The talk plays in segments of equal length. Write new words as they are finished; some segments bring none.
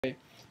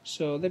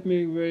So let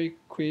me very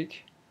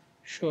quick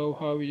show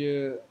how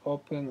you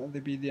open the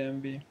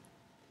BDMV.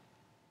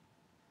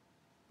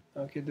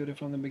 Okay, do it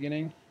from the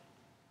beginning.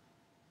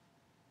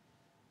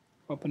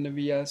 Open the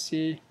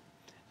VLC,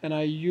 and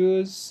I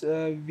use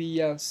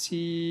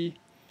VLC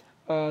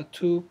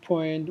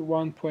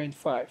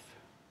 2.1.5.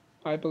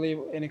 I believe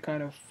any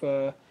kind of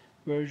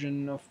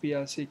version of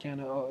VLC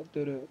can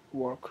do the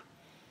work.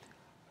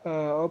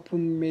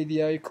 Open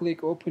media, you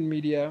click open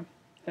media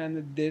and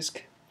the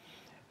disk,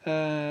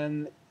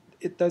 and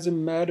it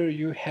doesn't matter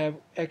you have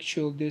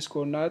actual disk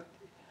or not.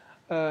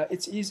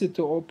 It's easy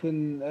to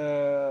open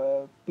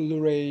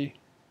Blu-ray,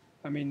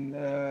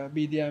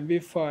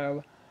 BDMV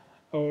file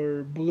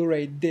or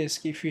Blu-ray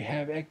disc if you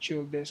have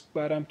actual disc.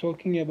 But we're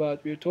talking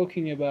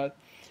about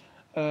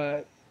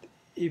uh,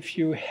 if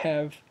you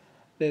have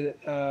the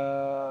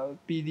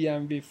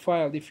BDMV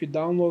file, if you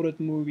downloaded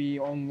movie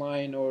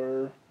online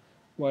or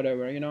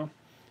whatever,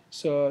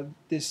 So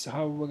this is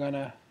how we're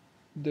gonna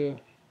do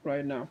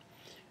right now.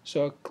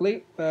 So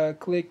click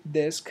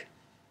disk,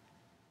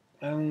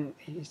 and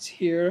it's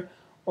here.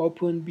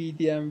 Open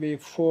BDMV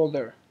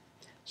folder.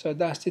 So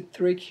that's the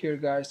trick here,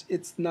 guys.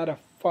 It's not a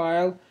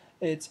file,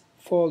 it's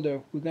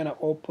folder. We're gonna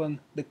open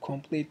the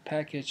complete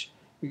package.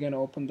 We're gonna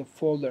open the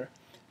folder.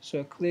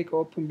 So click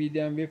open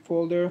BDMV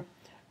folder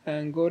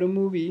and go to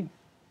movie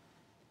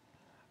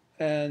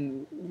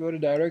and go to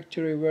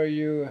directory where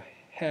you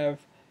have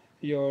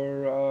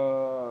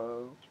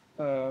your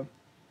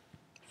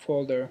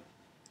folder.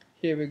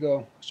 Here we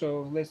go.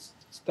 So let's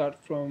start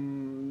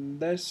from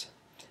this.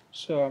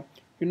 So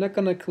you're not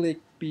gonna click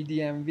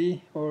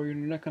BDMV, or you're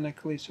not gonna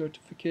click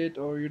certificate,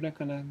 or you're not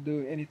gonna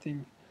do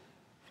anything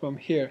from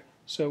here.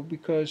 So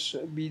because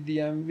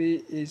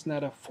BDMV is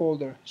not a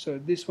folder, so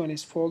this one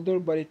is folder,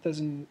 but it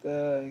doesn't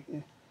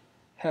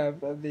have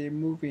the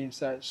movie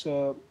inside.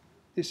 So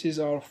this is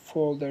our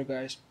folder,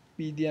 guys.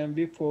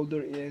 BDMV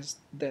folder is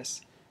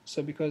this.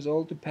 So because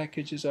all the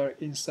packages are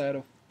inside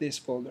of this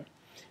folder,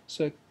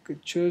 so I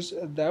could choose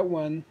that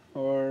one,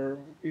 or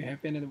you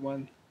have any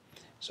one.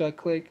 So I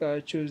click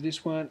choose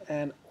this one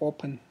and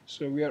open.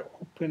 So we're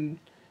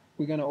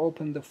gonna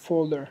open the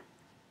folder.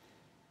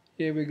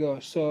 Here we go.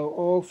 So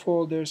all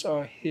folders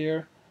are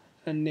here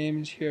and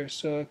names here.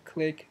 So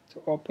click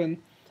to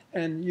open,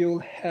 and you'll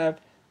have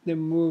the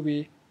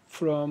movie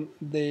from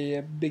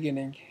the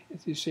beginning.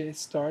 As you see, it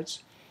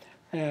starts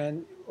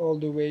and all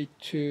the way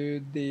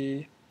to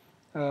the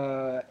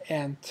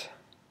end.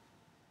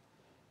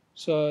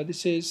 So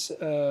this is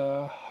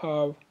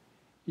how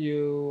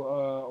you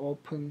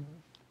open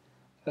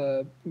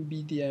a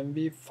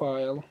BDMV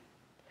file,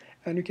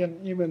 and you can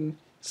even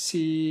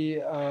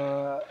see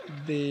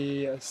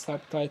the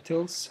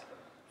subtitles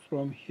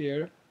from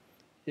here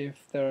if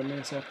there are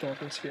many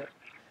subtitles here.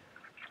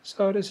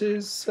 So this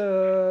is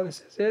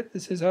it.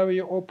 This is how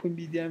you open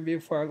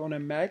BDMV file on a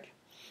Mac.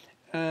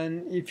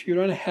 And if you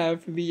don't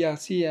have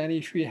VLC, and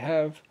if you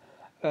have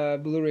a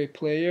Blu-ray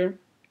player,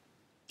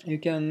 you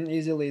can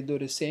easily do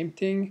the same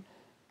thing.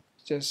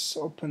 Just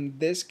open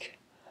disk.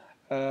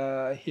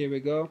 Here we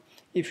go.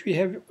 If you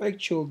have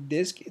actual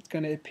disk, it's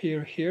gonna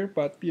appear here,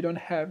 but you don't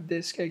have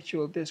disk,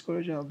 actual disk,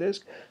 original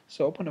disk.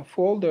 So open a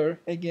folder.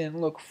 Again,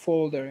 look,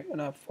 folder in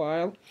a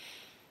file,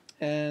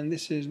 and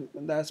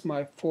that's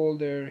my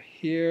folder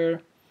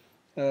here,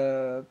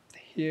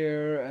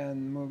 here,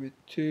 and move it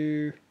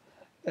to,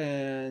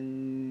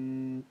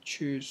 and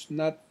choose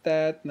not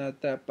that,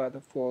 but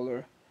the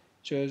folder,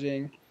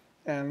 choosing,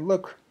 and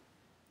look.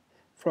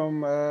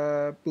 From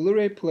a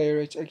Blu-ray player,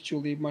 it's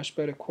actually much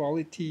better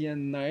quality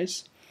and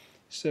nice.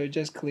 So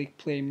just click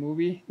play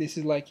movie. This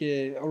is like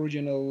a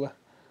original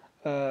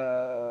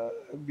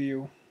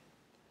view.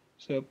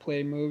 So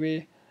play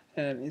movie,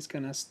 and it's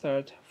gonna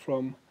start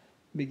from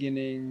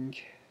beginning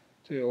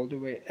to all the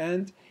way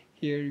end.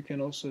 Here you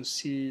can also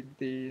see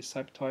the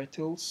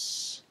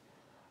subtitles.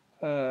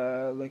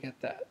 Look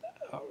at that.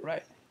 All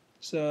right.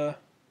 So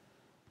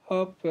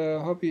hope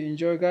you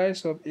enjoy,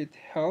 guys. Hope it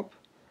helped.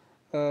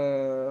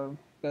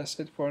 That's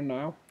it for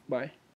now. Bye.